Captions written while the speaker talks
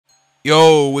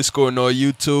Yo, what's going on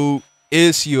YouTube?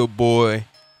 It's your boy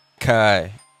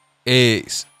Kai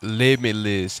X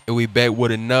Limitless, and we back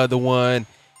with another one.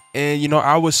 And you know,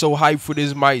 I was so hyped for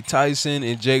this Mike Tyson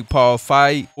and Jake Paul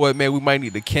fight. Boy, man, we might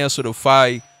need to cancel the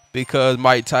fight because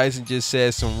Mike Tyson just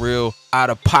said some real out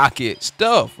of pocket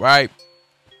stuff, right?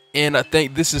 And I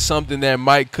think this is something that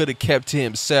Mike could have kept to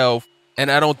himself. And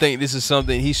I don't think this is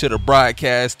something he should have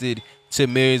broadcasted to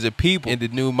millions of people. In the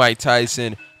new Mike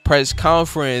Tyson press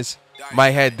conference,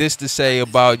 Mike had this to say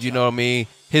about, you know what I mean,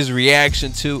 his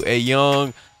reaction to a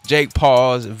young Jake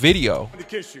Paul's video. To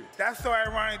kiss you. That's so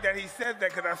ironic that he said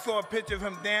that, because I saw a picture of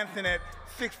him dancing at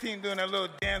 16 doing a little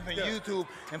dance on YouTube,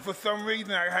 and for some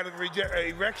reason I had an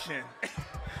erection.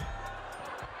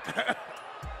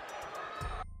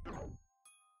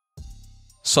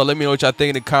 So let me know what y'all think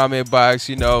in the comment box.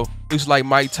 You know, looks like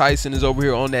Mike Tyson is over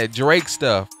here on that Drake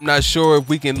stuff. I'm not sure if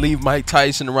we can leave Mike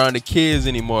Tyson around the kids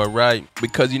anymore, right?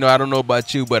 Because, you know, I don't know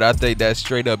about you, but I think that's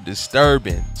straight up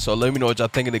disturbing. So let me know what y'all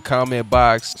think in the comment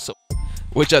box. So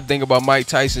what y'all think about Mike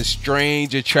Tyson's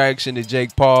strange attraction to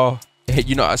Jake Paul? And,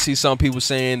 you know, I see some people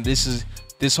saying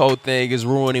this whole thing is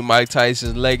ruining Mike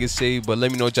Tyson's legacy, but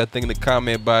let me know what y'all think in the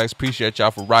comment box. Appreciate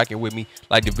y'all for rocking with me.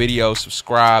 Like the video,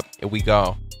 subscribe, and we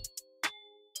gone.